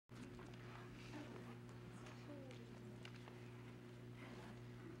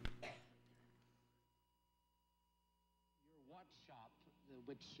shop,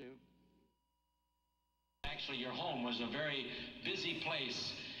 which actually your home was a very busy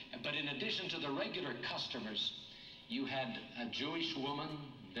place, but in addition to the regular customers, you had a Jewish woman,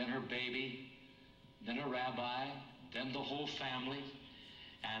 then her baby, then a rabbi, then the whole family,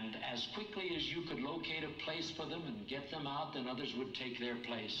 and as quickly as you could locate a place for them and get them out, then others would take their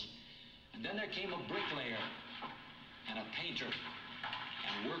place. And then there came a bricklayer and a painter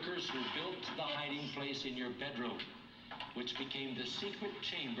and workers who built the hiding place in your bedroom, which became the secret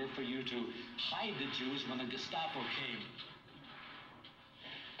chamber for you to hide the Jews when the Gestapo came.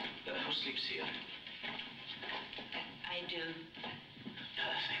 Who sleeps here? I do.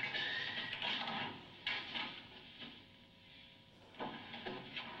 Perfect.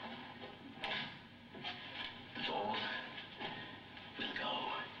 All will go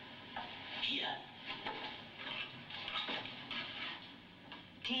here.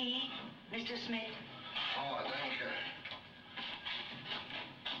 Tea, Mr. Smith? Oh, thank you.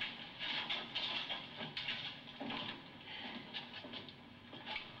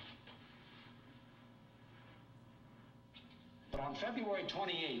 But on February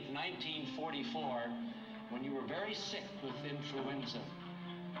 28, 1944, when you were very sick with influenza,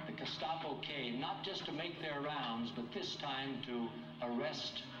 the Gestapo came, not just to make their rounds, but this time to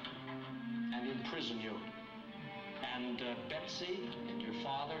arrest and imprison you. And Betsy and your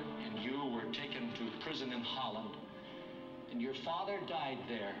father and you were taken to prison in Holland. And your father died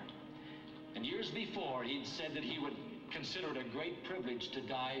there. And years before, he'd said that he would consider it a great privilege to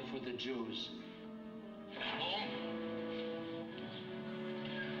die for the Jews. Home?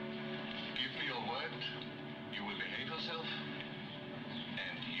 Give me your word. You will behave yourself.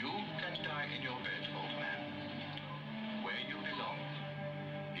 And you can die in your bed, old man. Where you belong.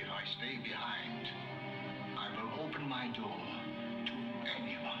 If I stay behind, I will open my door to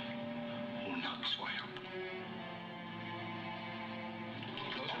anyone who knocks for help.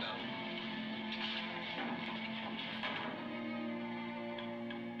 Close it up.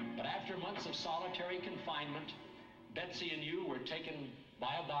 But after months of solitary confinement, Betsy and you were taken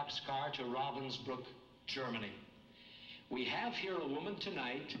by a boxcar to Ravensbrück, Germany. We have here a woman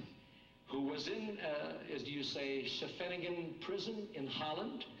tonight who was in, as you say, Scheveningen prison in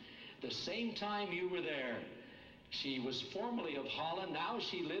Holland, the same time you were there. She was formerly of Holland. Now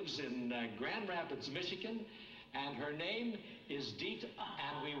she lives in Grand Rapids, Michigan, and her name is Diet,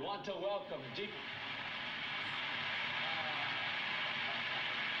 and we want to welcome Diet.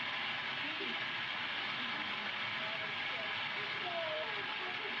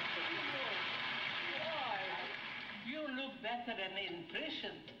 You look better than in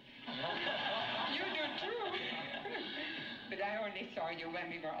prison. You do too. But I only saw you when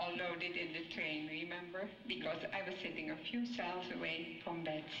we were all loaded in the train, remember? Because I was sitting a few cells away from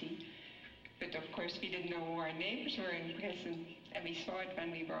Betsy. But of course we didn't know who our neighbors were in prison. And we saw it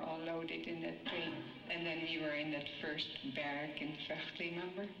when we were all loaded in that train. And then we were in that first barrack in Vught,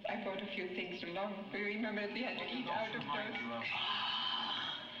 remember? I brought a few things along. You remember that we had to eat out of those?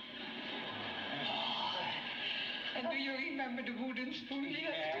 And do you remember the wooden spoon we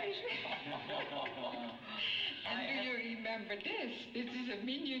had to eat? And do you remember this? This is a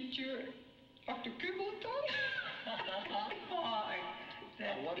miniature of the Kugelton.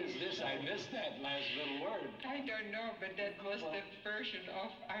 What is this? I missed that last little word. I don't know, but that was the version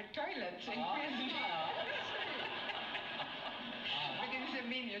of our toilets in prison. But it's a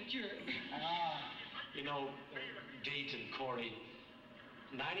miniature. You know, Diet and Corey,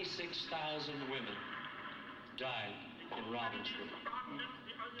 96,000 women died in Ravensbrück.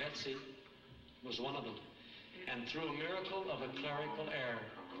 Betsy was one of them. And through a miracle of a clerical error,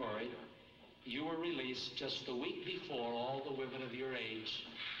 Corey, you were released just the week before all the women of your age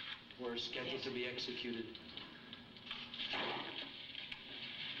were scheduled to be executed.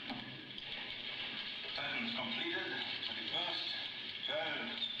 Sentence completed. 31st,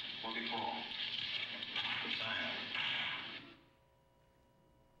 12, 44. Sign.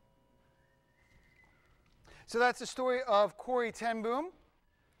 So that's the story of Corrie ten Boom.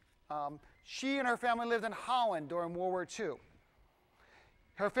 She and her family lived in Holland during World War II.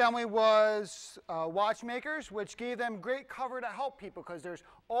 Her family was watchmakers, which gave them great cover to help people because there's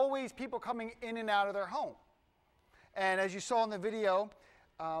always people coming in and out of their home. And as you saw in the video,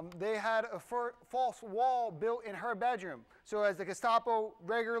 they had a false wall built in her bedroom. So as the Gestapo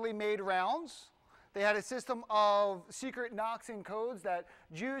regularly made rounds, they had a system of secret knocks and codes that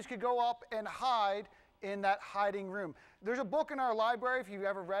Jews could go up and hide in that hiding room. There's a book in our library, if you've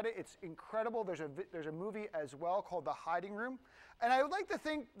ever read it. It's incredible. There's a movie as well called The Hiding Room. And I would like to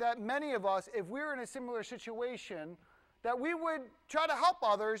think that many of us, if we were in a similar situation, that we would try to help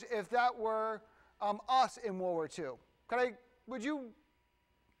others if that were us in World War II. Could I would you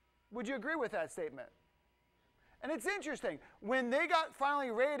agree with that statement? And it's interesting. When they got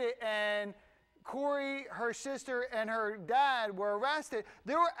finally raided and Corey, her sister, and her dad were arrested,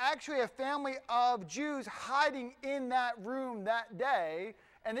 there were actually a family of Jews hiding in that room that day,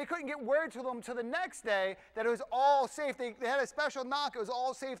 and they couldn't get word to them until the next day that it was all safe. They had a special knock. It was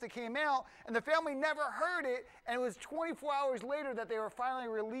all safe that came out, and the family never heard it, and it was 24 hours later that they were finally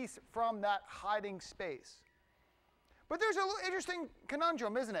released from that hiding space. But there's a little interesting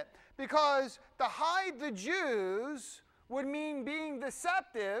conundrum, isn't it? Because to hide the Jews would mean being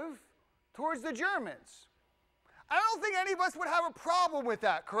deceptive towards the Germans. I don't think any of us would have a problem with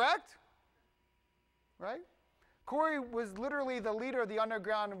that, correct? Right? Corey was literally the leader of the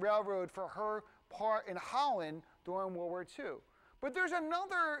Underground Railroad for her part in Holland during World War II. But there's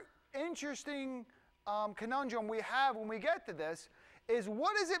another interesting conundrum we have when we get to this, is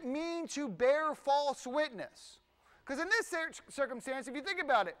what does it mean to bear false witness? Because in this circumstance, if you think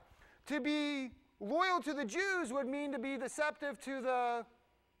about it, to be loyal to the Jews would mean to be deceptive to the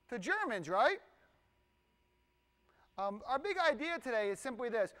Germans, right? Our big idea today is simply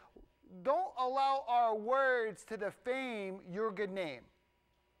this. Don't allow our words to defame your good name.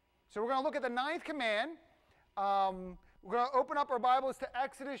 So we're going to look at the 9th command. We're going to open up our Bibles to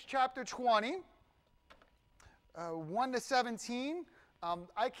Exodus chapter 20, 1 to 17.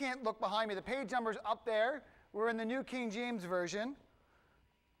 I can't look behind me. The page number's up there. We're in the New King James Version.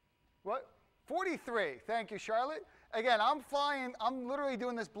 What? 43. Thank you, Charlotte. Again, I'm literally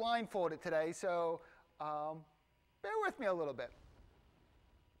doing this blindfolded today, so bear with me a little bit.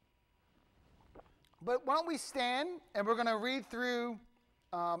 But why don't we stand, and we're going to read through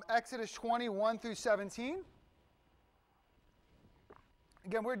Exodus 21 through 17.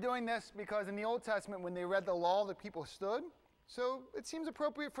 Again, we're doing this because in the Old Testament, when they read the law, the people stood. So it seems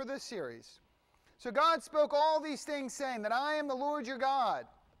appropriate for this series. So God spoke all these things, saying that I am the Lord your God,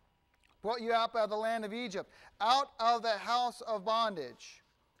 brought you out of the land of Egypt, out of the house of bondage.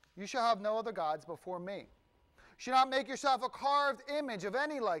 You shall have no other gods before me. You shall not make yourself a carved image of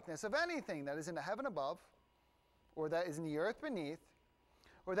any likeness of anything that is in the heaven above, or that is in the earth beneath,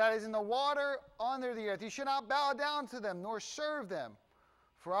 or that is in the water under the earth. You shall not bow down to them, nor serve them.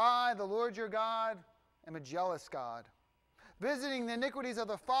 For I, the Lord your God, am a jealous God, visiting the iniquities of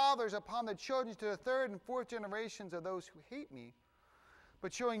the fathers upon the children to the 3rd and 4th generations of those who hate me,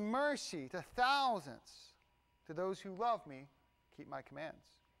 but showing mercy to thousands, to those who love me, keep my commands.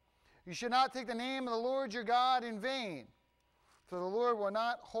 You shall not take the name of the Lord your God in vain, for the Lord will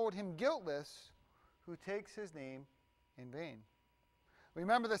not hold him guiltless who takes his name in vain.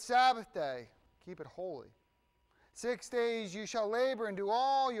 Remember the Sabbath day, keep it holy. 6 days you shall labor and do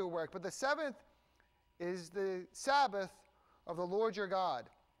all your work, but the 7th is the Sabbath of the Lord your God.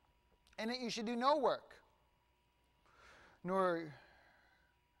 In it you should do no work, nor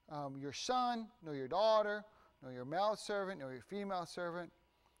your son, nor your daughter, nor your male servant, nor your female servant,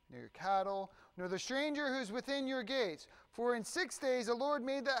 nor your cattle, nor the stranger who is within your gates. For in 6 days the Lord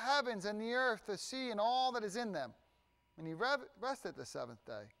made the heavens and the earth, the sea, and all that is in them. And he rested the 7th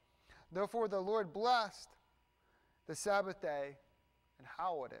day. Therefore the Lord blessed the Sabbath day and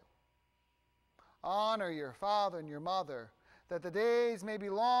hallowed it. Honor your father and your mother, that the days may be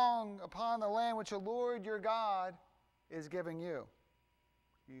long upon the land which the Lord your God is giving you.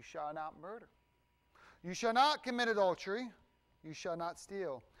 You shall not murder. You shall not commit adultery. You shall not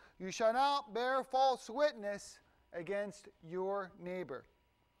steal. You shall not bear false witness against your neighbor.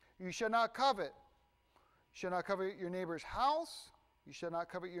 You shall not covet. You shall not covet your neighbor's house. You shall not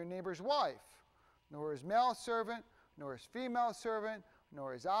covet your neighbor's wife, nor his male servant, nor his female servant,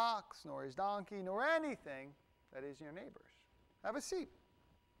 nor his ox, nor his donkey, nor anything that is your neighbor's. Have a seat.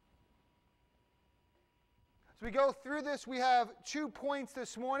 As we go through this, we have 2 points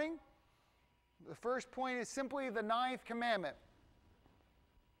this morning. The first point is simply the 9th commandment.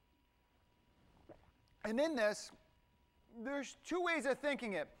 And in this, there's 2 ways of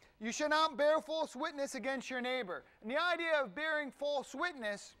thinking it. You shall not bear false witness against your neighbor. And the idea of bearing false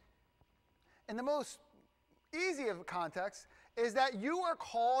witness, in the most easy of context, is that you are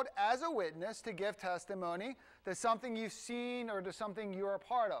called as a witness to give testimony to something you've seen or to something you're a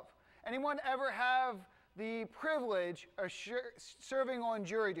part of. Anyone ever have the privilege of serving on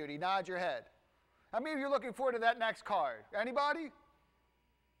jury duty? Nod your head. How many of you are looking forward to that next card? Anybody?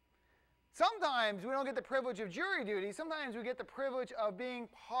 Sometimes we don't get the privilege of jury duty. Sometimes we get the privilege of being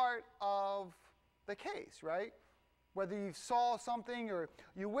part of the case, right? Whether you saw something or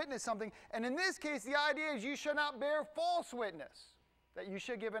you witnessed something. And in this case, the idea is you should not bear false witness, that you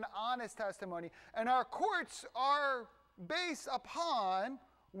should give an honest testimony. And our courts are based upon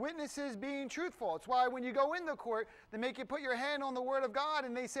witnesses being truthful. It's why when you go into court, they make you put your hand on the word of God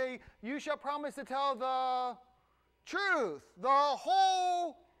and they say, you shall promise to tell the truth, the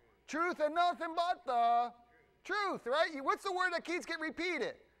whole truth and nothing but the truth, right? What's the word that keeps getting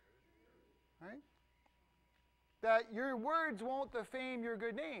repeated? Right? That your words won't defame your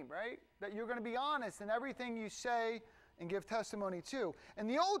good name, right? That you're going to be honest in everything you say and give testimony to. In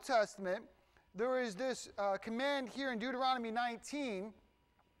the Old Testament, there is this command here in Deuteronomy 19.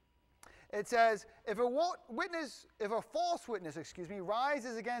 It says, if a false witness,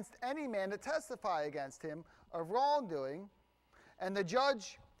 rises against any man to testify against him of wrongdoing, and the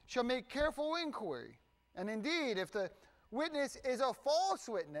judge shall make careful inquiry. And indeed, if the witness is a false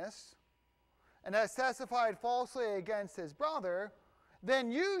witness, and has testified falsely against his brother,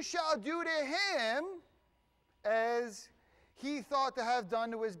 then you shall do to him as he thought to have done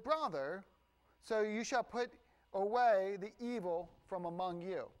to his brother, so you shall put away the evil from among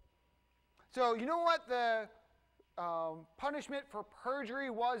you. So you know what the punishment for perjury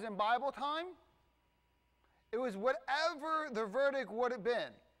was in Bible time? It was whatever the verdict would have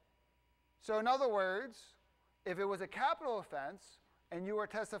been. So in other words, if it was a capital offense and you were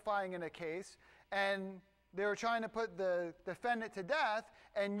testifying in a case and they were trying to put the defendant to death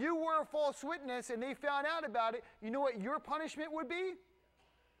and you were a false witness and they found out about it, you know what your punishment would be?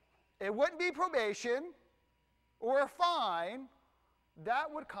 It wouldn't be probation or a fine.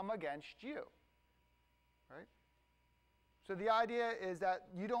 That would come against you. Right? So the idea is that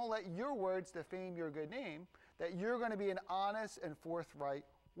you don't let your words defame your good name, that you're going to be an honest and forthright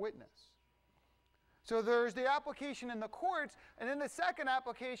witness. So there's the application in the courts, and then the second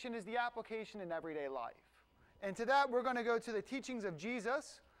application is the application in everyday life. And to that, we're going to go to the teachings of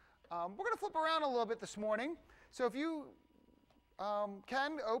Jesus. We're going to flip around a little bit this morning. So if you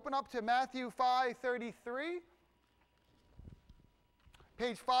can, open up to Matthew 5:33,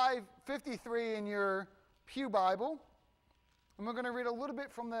 page 553 in your Pew Bible. And we're going to read a little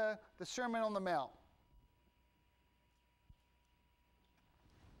bit from the Sermon on the Mount.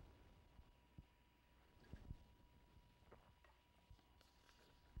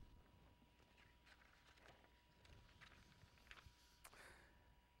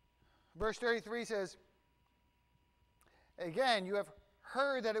 Verse 33 says, again, you have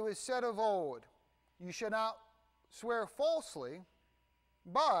heard that it was said of old, you shall not swear falsely,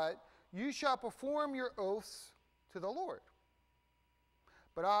 but you shall perform your oaths to the Lord.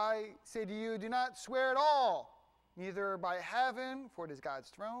 But I say to you, do not swear at all, neither by heaven, for it is God's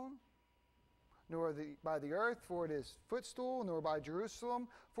throne, nor by the earth, for it is footstool, nor by Jerusalem,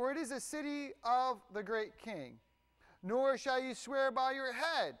 for it is the city of the great King. Nor shall you swear by your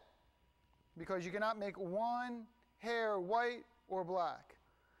head, because you cannot make one hair white or black.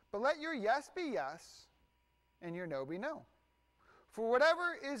 But let your yes be yes, and your no be no. For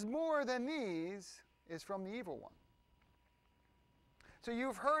whatever is more than these is from the evil one. So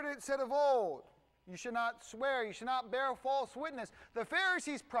you've heard it said of old, you should not swear, you should not bear false witness. The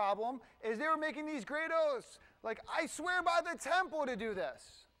Pharisees' problem is they were making these great oaths, like, I swear by the temple to do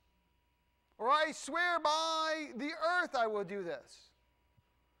this. Or I swear by the earth I will do this.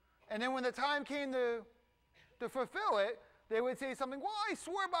 And then when the time came to fulfill it, they would say something, well, I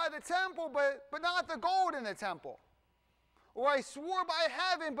swore by the temple, but not the gold in the temple. Or I swore by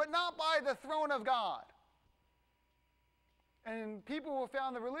heaven, but not by the throne of God. And people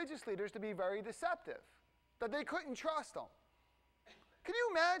found the religious leaders to be very deceptive, that they couldn't trust them. Can you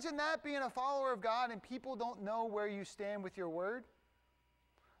imagine that, being a follower of God and people don't know where you stand with your word?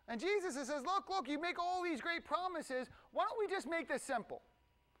 And Jesus says, look, you make all these great promises. Why don't we just make this simple?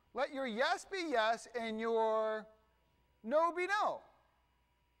 Let your yes be yes and your no be no.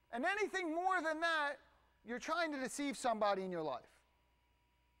 And anything more than that, you're trying to deceive somebody in your life.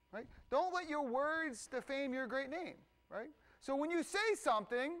 Right? Don't let your words defame your great name. Right? So when you say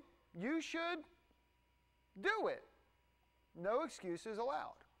something, you should do it. No excuses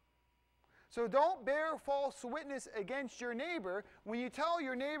allowed. So don't bear false witness against your neighbor. When you tell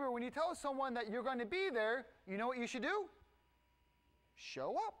someone that you're going to be there, you know what you should do?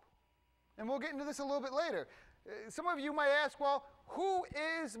 Show up. And we'll get into this a little bit later. Some of you might ask, well, who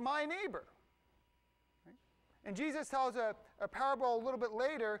is my neighbor? Right? And Jesus tells a parable a little bit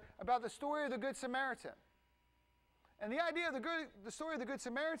later about the story of the Good Samaritan. And the idea of the story of the Good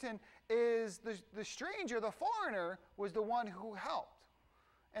Samaritan is the stranger, the foreigner, was the one who helped.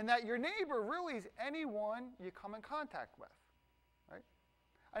 And that your neighbor really is anyone you come in contact with. Right?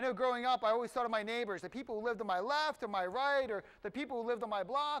 I know growing up, I always thought of my neighbors, the people who lived on my left or my right, or the people who lived on my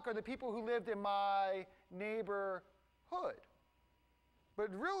block, or the people who lived in my neighborhood.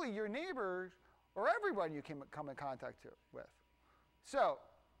 But really, your neighbors are everyone you can come in contact with. So,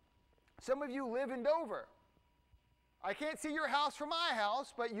 Some of you live in Dover. I can't see your house from my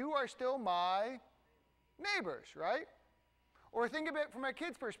house, but you are still my neighbors, right? Or think of it from a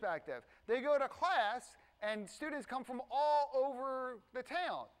kid's perspective. They go to class, and students come from all over the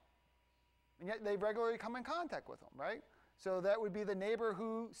town. And yet they regularly come in contact with them, right? So that would be the neighbor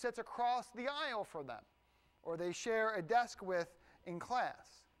who sits across the aisle from them, or they share a desk with in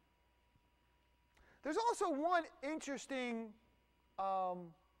class. There's also one interesting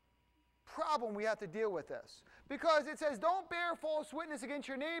problem we have to deal with this. Because it says, don't bear false witness against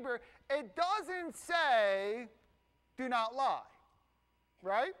your neighbor. It doesn't say, do not lie,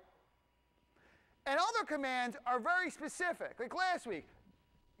 right? And other commands are very specific. Like last week,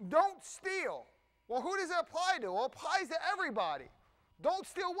 don't steal. Well, who does it apply to? Well, it applies to everybody. Don't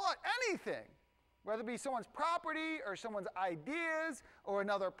steal what? Anything. Whether it be someone's property or someone's ideas or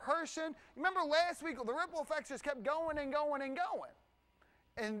another person. Remember last week, the ripple effects just kept going and going and going.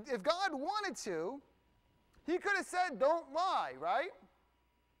 And if God wanted to, he could have said, don't lie, right?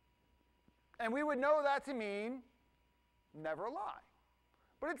 And we would know that to mean never lie.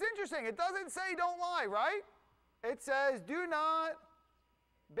 But it's interesting. It doesn't say don't lie, right? It says do not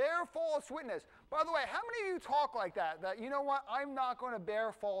bear false witness. By the way, how many of you talk like that? That, you know what, I'm not going to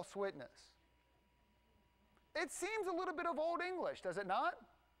bear false witness. It seems a little bit of Old English, does it not?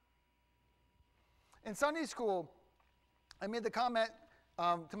 In Sunday school, I made the comment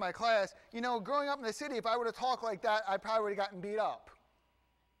to my class, you know, growing up in the city, if I would have talked like that, I probably would have gotten beat up.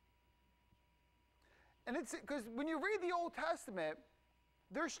 And it's because when you read the Old Testament,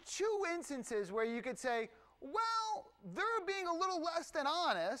 there's two instances where you could say, well, they're being a little less than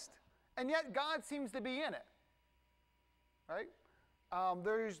honest, and yet God seems to be in it. Right?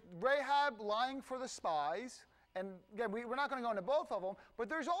 There's Rahab lying for the spies, and again, we're not going to go into both of them, but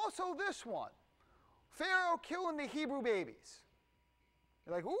there's also this one, Pharaoh killing the Hebrew babies.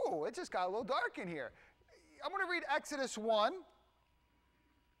 You're like, ooh, it just got a little dark in here. I'm going to read Exodus 1.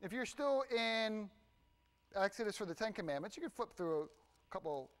 If you're still in Exodus for the Ten Commandments, you can flip through a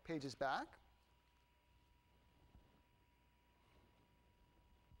couple pages back.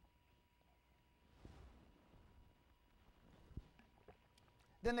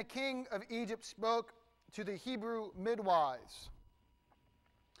 Then the king of Egypt spoke to the Hebrew midwives,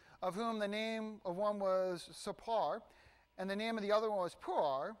 of whom the name of one was Sapar, and the name of the other one was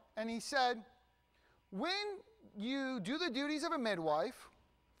Puar. And he said, when you do the duties of a midwife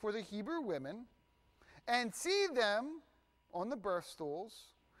for the Hebrew women, and see them on the birth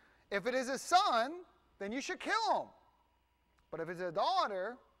stools, if it is a son, then you should kill him. But if it's a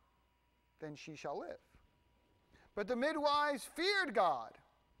daughter, then she shall live. But the midwives feared God,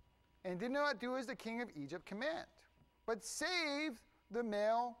 and did not do as the king of Egypt commanded, but saved the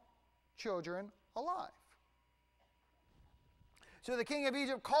male children alive. So the king of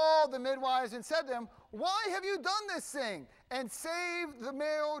Egypt called the midwives and said to them, why have you done this thing and saved the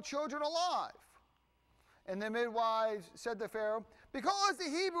male children alive? And the midwives said to Pharaoh, because the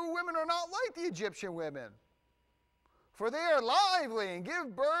Hebrew women are not like the Egyptian women, for they are lively and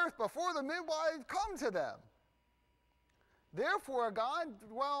give birth before the midwives come to them. Therefore God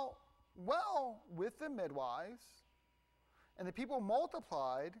dwelt well with the midwives, and the people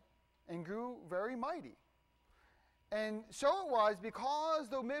multiplied and grew very mighty. And so it was because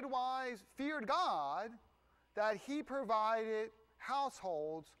the midwives feared God that he provided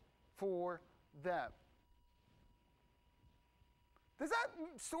households for them. Does that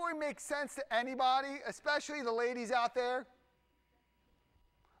story make sense to anybody, especially the ladies out there?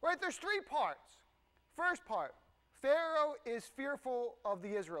 Right, there's three parts. First part, Pharaoh is fearful of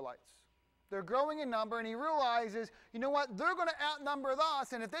the Israelites. They're growing in number, and he realizes, you know what, they're going to outnumber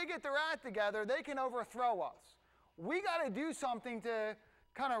us, and if they get their act together, they can overthrow us. We got to do something to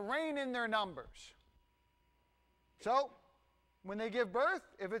kind of rein in their numbers. So, when they give birth,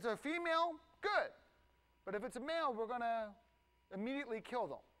 if it's a female, good. But if it's a male, we're going to immediately kill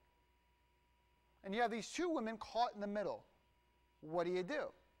them. And you have these two women caught in the middle. What do you do?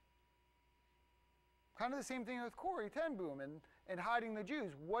 Kind of the same thing with Corrie ten Boom and hiding the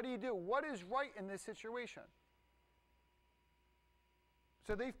Jews. What do you do? What is right in this situation?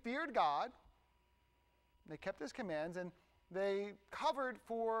 So they feared God. They kept his commands, and they covered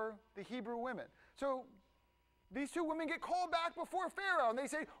for the Hebrew women. So these two women get called back before Pharaoh, and they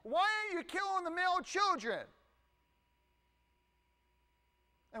say, why aren't you killing the male children?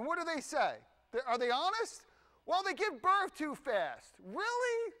 And what do they say? Are they honest? Well, they give birth too fast.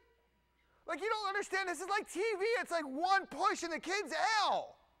 Really? Like, you don't understand. This is like TV. It's like one push and the kid's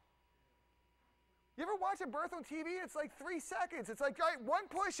out. You ever watch a birth on TV? It's like 3 seconds. It's like, right, one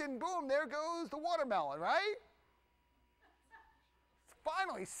push and boom, there goes the watermelon, right? It's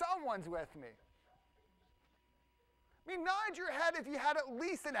finally someone's with me. I mean, nod your head if you had at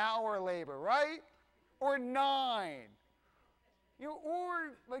least an hour of labor, right? Or 9. You know,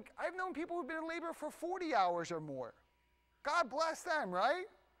 or like I've known people who've been in labor for 40 hours or more. God bless them, right?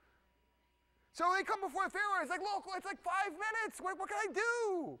 So they come before Pharaoh. It's like, look, it's like 5 minutes. What can I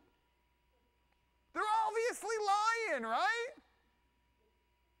do? They're obviously lying, right?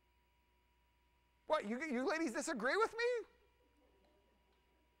 What, you ladies disagree with me?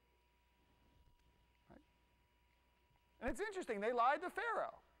 Right? And it's interesting. They lied to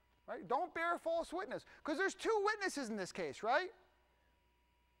Pharaoh. Right? Don't bear false witness. Because there's 2 witnesses in this case, right?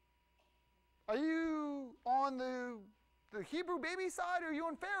 Are you on the Hebrew baby side or are you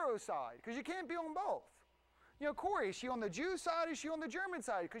on Pharaoh's side? Because you can't be on both. You know, Corey, is she on the Jew side or is she on the German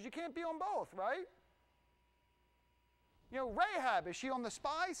side? Because you can't be on both, right? You know, Rahab, is she on the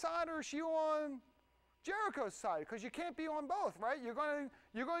spy side or is she on Jericho's side? Because you can't be on both, right?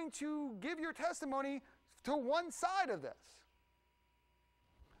 You're going to give your testimony to one side of this.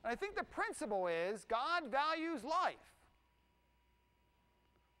 And I think the principle is God values life.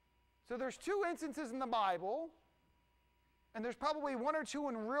 So there's 2 instances in the Bible, and there's probably 1 or 2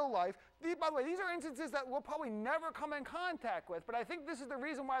 in real life. By the way, these are instances that we'll probably never come in contact with, but I think this is the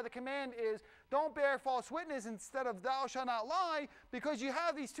reason why the command is don't bear false witness instead of thou shalt not lie, because you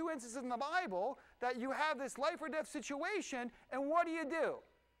have these 2 instances in the Bible that you have this life or death situation, and what do?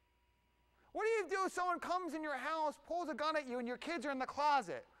 What do if someone comes in your house, pulls a gun at you, and your kids are in the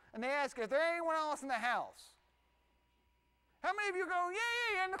closet, and they ask, is there anyone else in the house? How many of you go,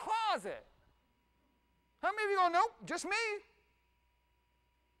 yeah, in the closet? How many of you go, nope, just me?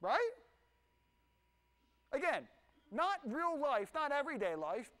 Right? Again, not real life, not everyday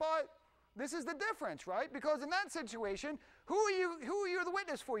life, but this is the difference, right? Because in that situation, who are you the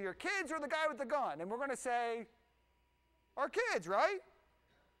witness for? Your kids or the guy with the gun? And we're going to say, our kids, right?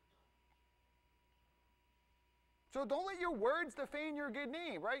 So don't let your words defame your good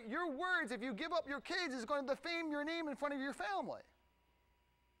name, right? Your words, if you give up your kids, is going to defame your name in front of your family.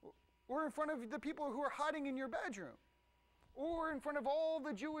 Or in front of the people who are hiding in your bedroom. Or in front of all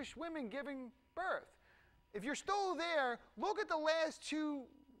the Jewish women giving birth. If you're still there, look at the last two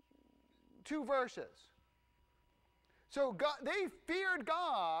verses. So God, they feared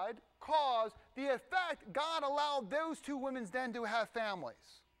God, cause the effect God allowed those 2 women then to have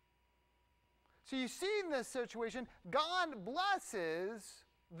families. So you see in this situation, God blesses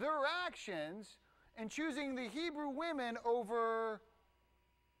their actions in choosing the Hebrew women over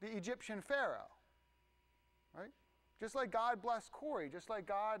the Egyptian Pharaoh. Right? Just like God blessed Corey, just like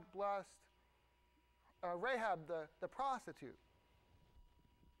God blessed Rahab the prostitute.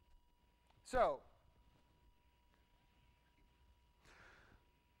 So,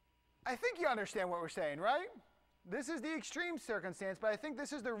 I think you understand what we're saying, right? This is the extreme circumstance, but I think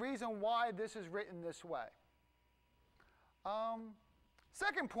this is the reason why this is written this way.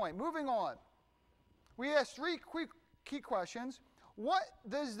 Second point, moving on. We asked 3 key questions. What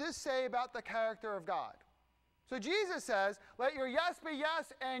does this say about the character of God? So Jesus says, let your yes be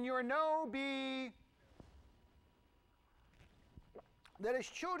yes and your no be... That as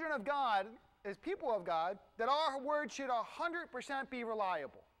children of God, as people of God, that our word should 100% be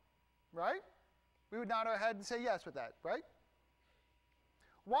reliable. Right? We would nod our head and say yes with that, right?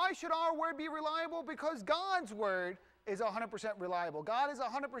 Why should our word be reliable? Because God's word is 100% reliable. God is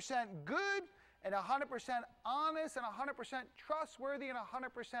 100% good and 100% honest and 100% trustworthy and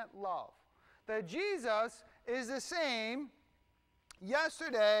 100% love. That Jesus is the same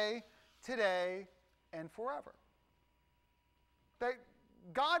yesterday, today, and forever. That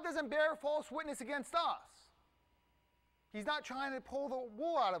God doesn't bear false witness against us. He's not trying to pull the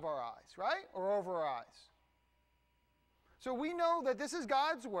wool out of our eyes, right? Or over our eyes. So we know that this is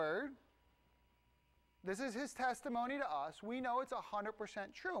God's word. This is his testimony to us. We know it's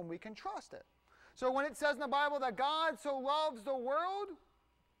 100% true and we can trust it. So when it says in the Bible that God so loves the world,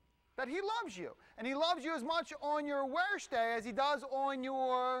 that he loves you. And he loves you as much on your worst day as he does on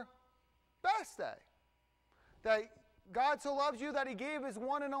your best day. That God so loves you that he gave his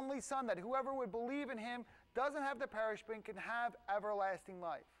one and only Son, that whoever would believe in him doesn't have to perish but can have everlasting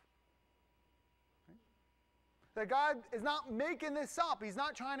life. That God is not making this up. He's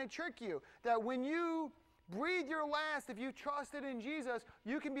not trying to trick you. That when you breathe your last, if you trusted in Jesus,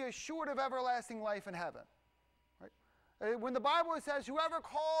 you can be assured of everlasting life in heaven. Right? When the Bible says, whoever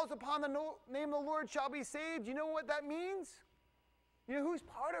calls upon the name of the Lord shall be saved, you know what that means? You know who's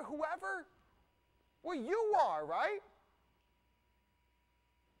part of whoever? Well, you are, right?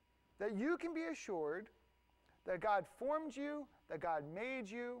 That you can be assured that God formed you, that God made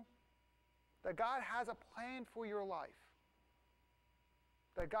you, that God has a plan for your life.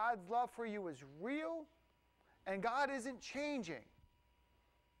 that God's love for you is real and God isn't changing.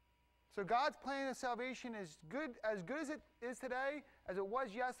 So God's plan of salvation is good as it is today, as it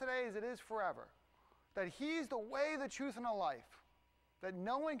was yesterday, as it is forever. That He's the way, the truth, and the life. That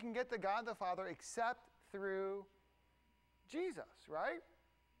no one can get to God the Father except through Jesus, right?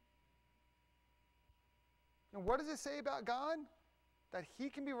 And what does it say about God? That He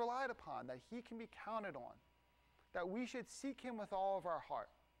can be relied upon, that He can be counted on, that we should seek Him with all of our heart.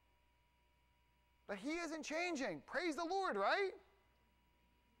 That He isn't changing. Praise the Lord, right?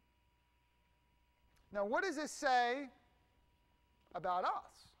 Now, what does this say about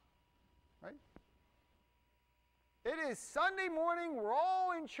us? Right? It is Sunday morning. We're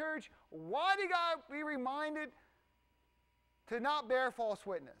all in church. Why do you got to be reminded to not bear false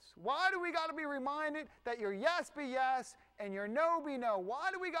witness? Why do we got to be reminded that your yes be yes and your no be no? Why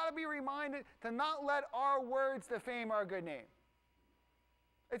do we got to be reminded to not let our words defame our good name?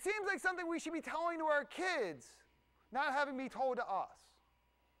 It seems like something we should be telling to our kids, not having be told to us.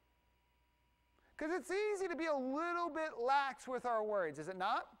 Because it's easy to be a little bit lax with our words, is it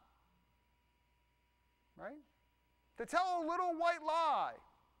not? Right? To tell a little white lie.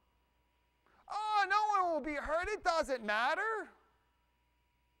 Oh, no one will be hurt. It doesn't matter.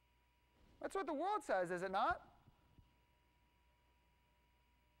 That's what the world says, is it not?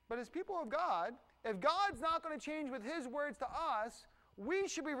 But as people of God, if God's not going to change with His words to us, we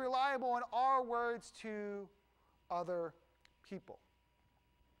should be reliable in our words to other people.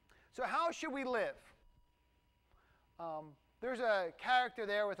 So how should we live? There's a character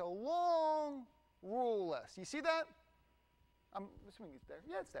there with a long rule list. You see that? I'm assuming it's there.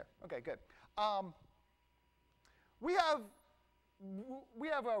 Yeah, it's there. Okay, good. We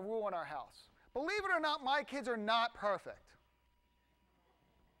have a rule in our house. Believe it or not, my kids are not perfect.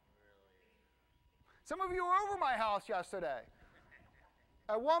 Some of you were over my house yesterday.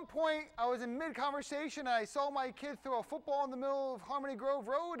 At one point, I was in mid-conversation, and I saw my kid throw a football in the middle of Harmony Grove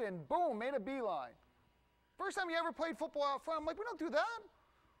Road, and boom, made a beeline. First time he ever played football out front, I'm like, we don't do that.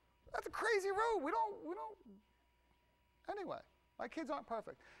 That's a crazy road. We don't. Anyway, my kids aren't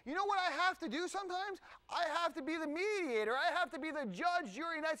perfect. You know what I have to do sometimes? I have to be the mediator. I have to be the judge,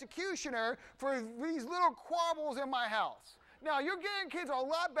 jury, and executioner for these little quabbles in my house. Now, your grandkids are a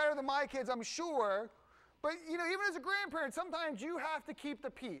lot better than my kids, I'm sure. But, even as a grandparent, sometimes you have to keep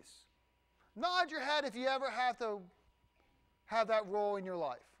the peace. Nod your head if you ever have to have that role in your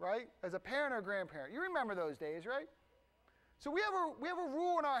life, right? As a parent or a grandparent. You remember those days, right? So we have a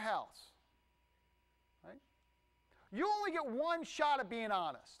rule in our house, right? You only get one shot at being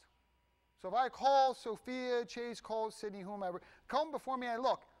honest. So if I call Sophia, Chase calls Sydney, whomever, come before me and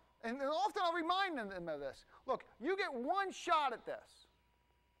look. And often I'll remind them of this. Look, you get one shot at this.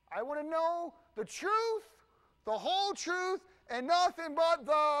 I want to know the truth, the whole truth, and nothing but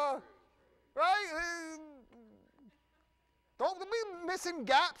the, right? Don't be missing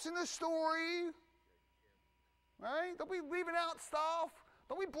gaps in the story, right? Don't be leaving out stuff.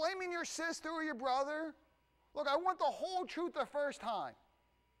 Don't be blaming your sister or your brother. Look, I want the whole truth the first time,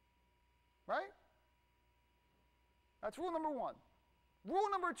 right? That's rule number one. Rule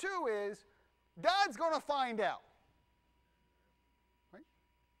number two is, Dad's going to find out.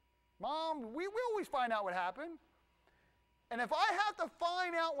 Mom, we always find out what happened. And if I have to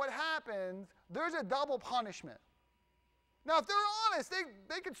find out what happened, there's a double punishment. Now, if they're honest,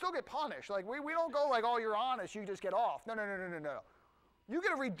 they can still get punished. Like, we don't go like, oh, you're honest, you just get off. No. You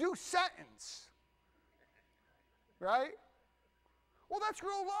get a reduced sentence. Right? Well, that's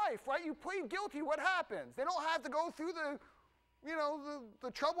real life, right? You plead guilty, what happens? They don't have to go through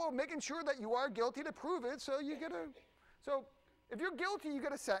the trouble of making sure that you are guilty to prove it, so you get so if you're guilty, you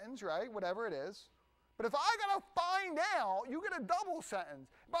get a sentence, right? Whatever it is. But if I got to find out, you get a double sentence.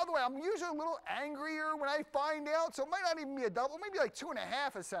 By the way, I'm usually a little angrier when I find out, so it might not even be a double, maybe like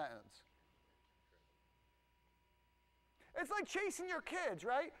 2.5 a sentence. It's like chasing your kids,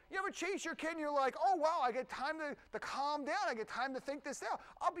 right? You ever chase your kid and you're like, oh, wow, I get time to calm down. I get time to think this out.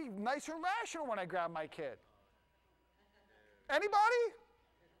 I'll be nice and rational when I grab my kid. Anybody?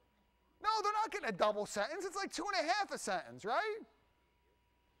 No, they're not getting a double sentence. It's like 2.5 a sentence, right?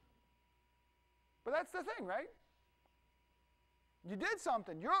 But that's the thing, right? You did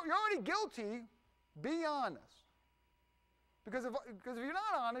something. You're already guilty. Be honest. Because if you're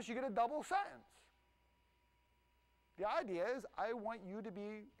not honest, you get a double sentence. The idea is I want you to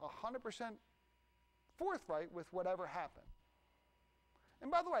be 100% forthright with whatever happened.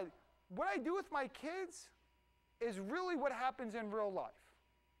 And by the way, what I do with my kids is really what happens in real life.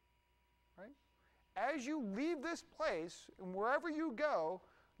 Right? As you leave this place and wherever you go,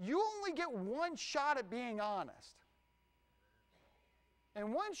 you only get one shot at being honest.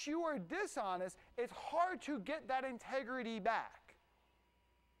 And once you are dishonest, it's hard to get that integrity back.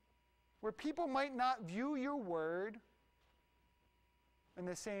 Where people might not view your word in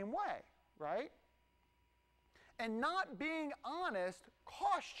the same way, right? And not being honest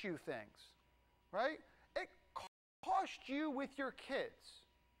costs you things, right? It costs you with your kids.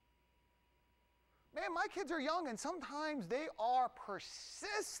 Man, my kids are young and sometimes they are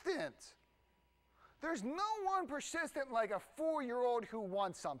persistent. There's no one persistent like a 4-year-old who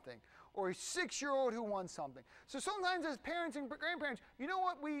wants something or a 6-year-old who wants something. So sometimes as parents and grandparents, you know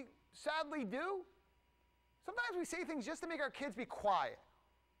what we sadly do? Sometimes we say things just to make our kids be quiet.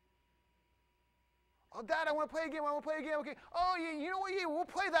 Oh, Dad, I want to play a game. I want to play a game. Okay. Oh, yeah, you know what? Yeah, we'll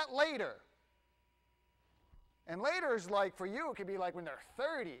play that later. And later is like, for you, it could be like when they're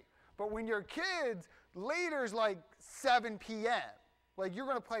 30. But when you're kids, later is like 7 p.m. Like you're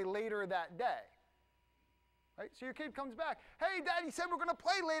going to play later that day. Right? So your kid comes back. Hey, Daddy said we're going to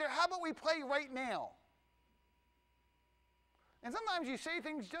play later. How about we play right now? And sometimes you say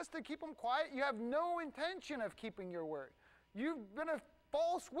things just to keep them quiet. You have no intention of keeping your word. You've been a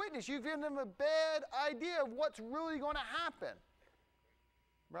false witness. You've given them a bad idea of what's really going to happen.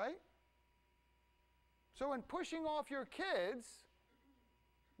 Right? So in pushing off your kids,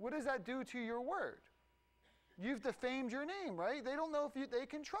 what does that do to your word? You've defamed your name, right? They don't know if they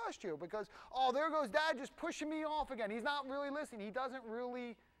can trust you because, oh, there goes Dad just pushing me off again. He's not really listening. He doesn't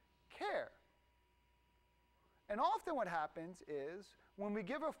really care. And often what happens is when we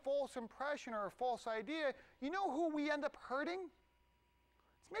give a false impression or a false idea, you know who we end up hurting?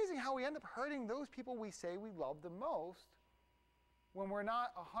 It's amazing how we end up hurting those people we say we love the most when we're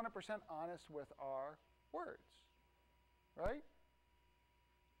not 100% honest with our words, right?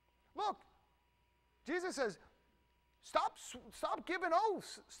 Look, Jesus says, stop giving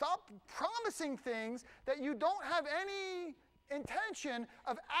oaths. Stop promising things that you don't have any intention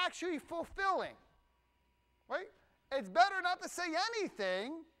of actually fulfilling. Right? It's better not to say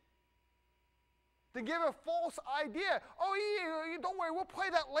anything than give a false idea. Oh, yeah, don't worry, we'll play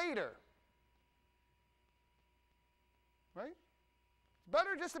that later. Right? It's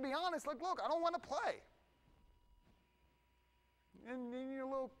better just to be honest, like, look, I don't want to play. And then your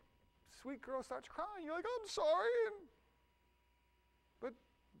little sweet girl starts crying. You're like, I'm sorry. But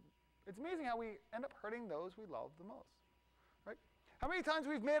it's amazing how we end up hurting those we love the most. Right? How many times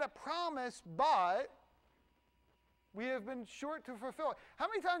we've made a promise, but we have been short to fulfill it? How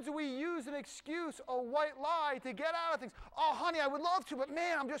many times do we use an excuse, a white lie, to get out of things? Oh, honey, I would love to, but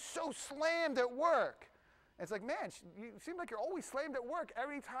man, I'm just so slammed at work. And it's like, man, you seem like you're always slammed at work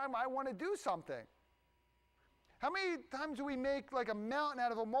every time I want to do something. How many times do we make like a mountain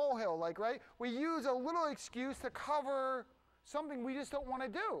out of a molehill? Like, right? We use a little excuse to cover something we just don't want to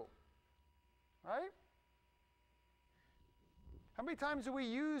do. Right? How many times do we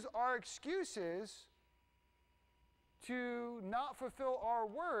use our excuses to not fulfill our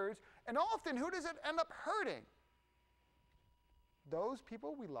words? And often, who does it end up hurting? Those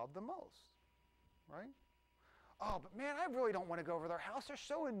people we love the most. Right? Oh, but man, I really don't want to go over their house. They're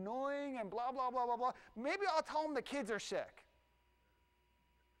so annoying and blah, blah, blah, blah, blah. Maybe I'll tell them the kids are sick.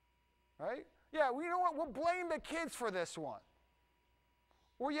 Right? Yeah, well, you know what? We'll blame the kids for this one.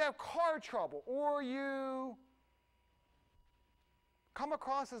 Or you have car trouble. Or you come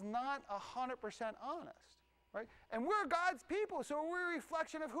across as not 100% honest. Right? And we're God's people, so we're a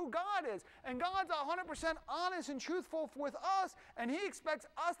reflection of who God is. And God's 100% honest and truthful with us, and He expects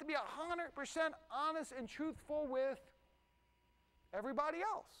us to be 100% honest and truthful with everybody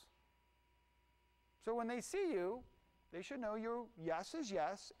else. So when they see you, they should know your yes is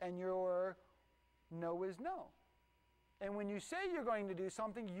yes and your no is no. And when you say you're going to do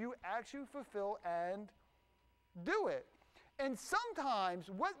something, you actually fulfill and do it. And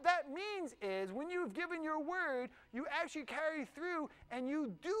sometimes what that means is when you've given your word, you actually carry through and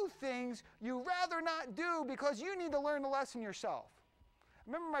you do things you rather not do because you need to learn the lesson yourself. I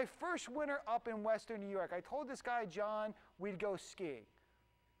remember my first winter up in Western New York. I told this guy, John, we'd go skiing.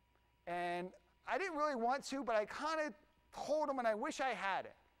 And I didn't really want to, but I kind of told him and I wish I had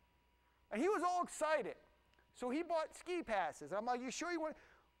it. And he was all excited. So he bought ski passes. I'm like, you sure you want?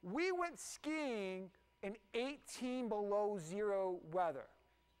 We went skiing in 18 below zero weather.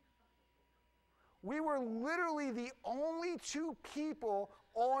 We were literally the only 2 people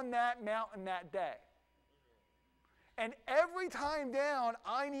on that mountain that day. And every time down,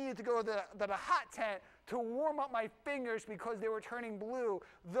 I needed to go to the hot tent to warm up my fingers because they were turning blue,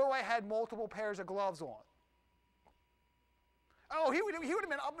 though I had multiple pairs of gloves on. Oh, he would have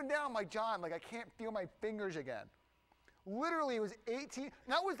been up and down like, John, like I can't feel my fingers again. Literally, it was 18.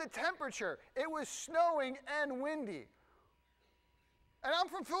 That was the temperature. It was snowing and windy. And I'm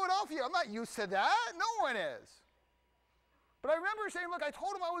from Philadelphia. I'm not used to that. No one is. But I remember saying, look, I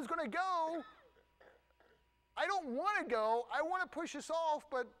told him I was going to go. I don't want to go. I want to push this off,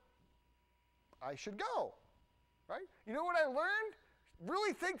 but I should go. Right? You know what I learned?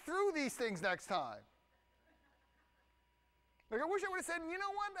 Really think through these things next time. Like, I wish I would have said, you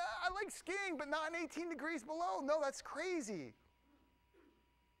know what? I like skiing, but not in 18 degrees below. No, that's crazy.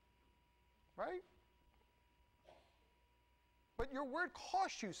 Right? But your word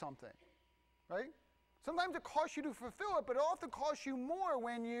costs you something, right? Sometimes it costs you to fulfill it, but it often costs you more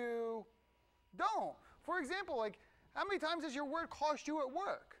when you don't. For example, like, how many times does your word cost you at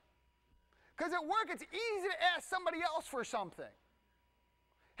work? Because at work, it's easy to ask somebody else for something.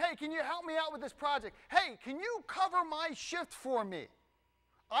 Hey, can you help me out with this project? Hey, can you cover my shift for me?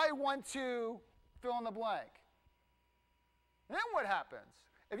 I want to fill in the blank. And then what happens?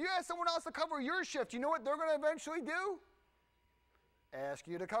 If you ask someone else to cover your shift, you know what they're going to eventually do? Ask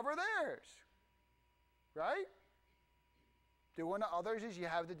you to cover theirs. Right? Do unto others as you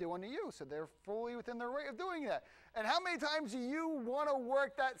have to do unto you. So they're fully within their right of doing that. And how many times do you want to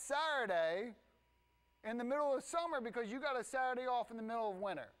work that Saturday in the middle of summer because you got a Saturday off in the middle of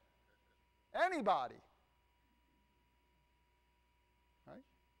winter? Anybody. Right?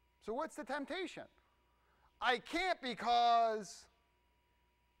 So what's the temptation? I can't because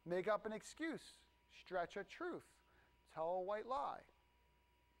make up an excuse, stretch a truth, tell a white lie.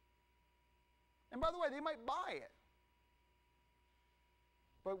 And by the way, they might buy it.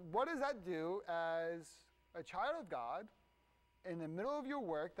 But what does that do as a child of God in the middle of your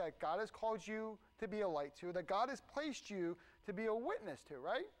work that God has called you to be a light to, that God has placed you to be a witness to,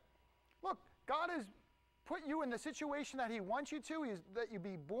 right? Look, God has put you in the situation that he wants you to, that you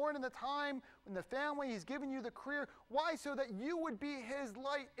be born in the time, in the family, he's given you the career. Why? So that you would be his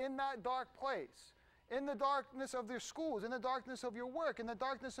light in that dark place, in the darkness of your schools, in the darkness of your work, in the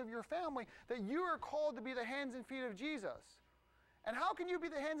darkness of your family, that you are called to be the hands and feet of Jesus. And how can you be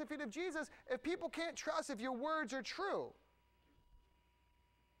the hands and feet of Jesus if people can't trust if your words are true?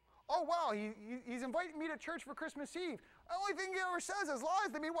 Oh, wow, he's inviting me to church for Christmas Eve. The only thing he ever says is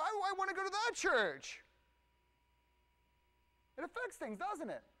lies to me. Why do I want to go to that church? It affects things, doesn't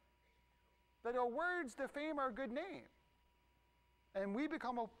it? That our words defame our good name. And we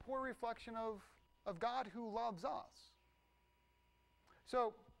become a poor reflection of God who loves us.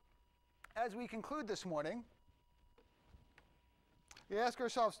 So, as we conclude this morning, we ask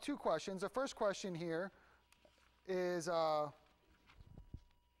ourselves two questions. The first question here is,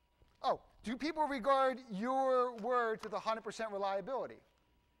 do people regard your words with 100% reliability?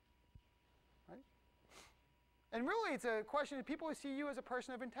 Right? And really, it's a question of people who see you as a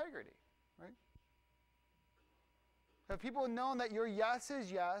person of integrity. Right? Have people known that your yes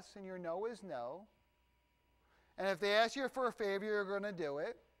is yes and your no is no? And if they ask you for a favor, you're going to do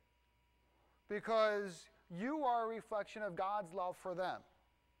it because you are a reflection of God's love for them.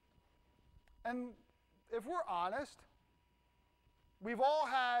 And if we're honest, we've all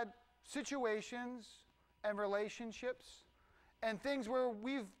had situations and relationships and things where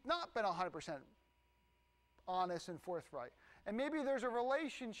we've not been 100% honest and forthright. And maybe there's a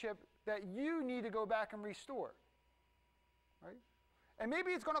relationship that you need to go back and restore. Right? And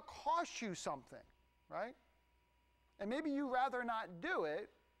maybe it's going to cost you something. Right? And maybe you rather not do it,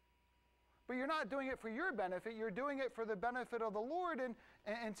 but you're not doing it for your benefit. You're doing it for the benefit of the Lord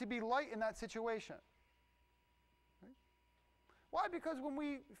and to be light in that situation. Right? Why? Because when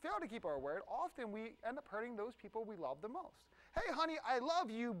we fail to keep our word, often we end up hurting those people we love the most. Hey, honey, I love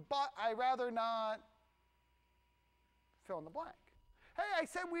you, but I'd rather not fill in the blank. Hey, I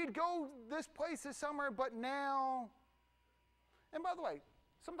said we'd go this place this summer, but now... And by the way,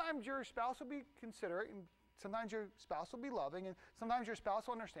 sometimes your spouse will be considerate, and sometimes your spouse will be loving, and sometimes your spouse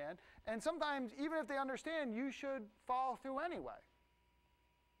will understand. And sometimes, even if they understand, you should follow through anyway.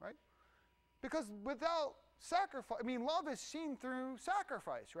 Right? Because without sacrifice, love is seen through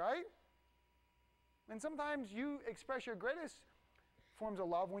sacrifice, right? And sometimes you express your greatest forms of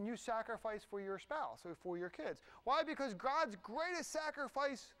love when you sacrifice for your spouse or for your kids. Why? Because God's greatest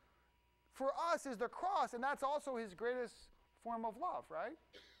sacrifice for us is the cross, and that's also his greatest form of love, right?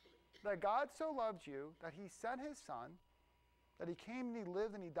 That God so loved you that he sent his son, that he came and he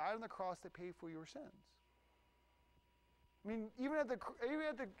lived and he died on the cross to pay for your sins. Even at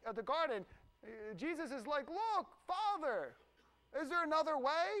the garden, Jesus is like, look, Father, is there another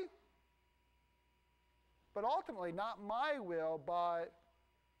way? But ultimately, not my will, but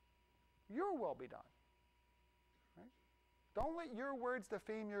your will be done. Right? Don't let your words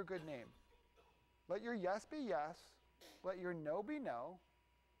defame your good name. Let your yes be yes. Let your no be no.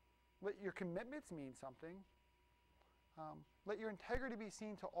 Let your commitments mean something. let your integrity be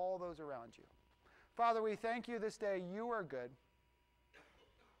seen to all those around you. Father, we thank you this day. You are good.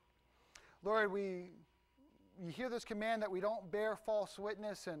 Lord, you hear this command that we don't bear false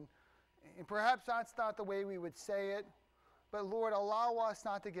witness, and perhaps that's not the way we would say it, but Lord, allow us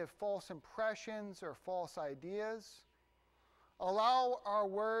not to give false impressions or false ideas. Allow our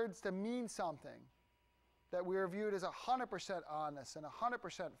words to mean something, that we are viewed as 100% honest and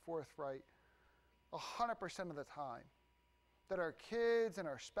 100% forthright 100% of the time. That our kids and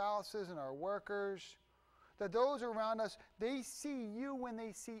our spouses and our workers, that those around us, they see you when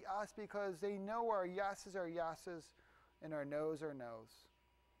they see us because they know our yeses are yeses and our noes are noes.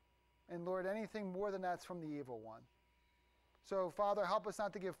 And Lord, anything more than that's from the evil one. So Father, help us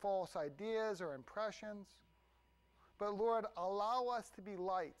not to give false ideas or impressions. But Lord, allow us to be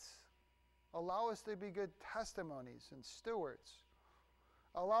lights. Allow us to be good testimonies and stewards.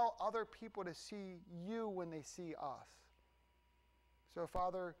 Allow other people to see you when they see us. So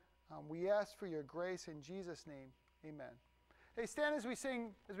Father, we ask for your grace in Jesus' name. Amen. Hey, stand as we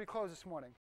sing, as we close this morning.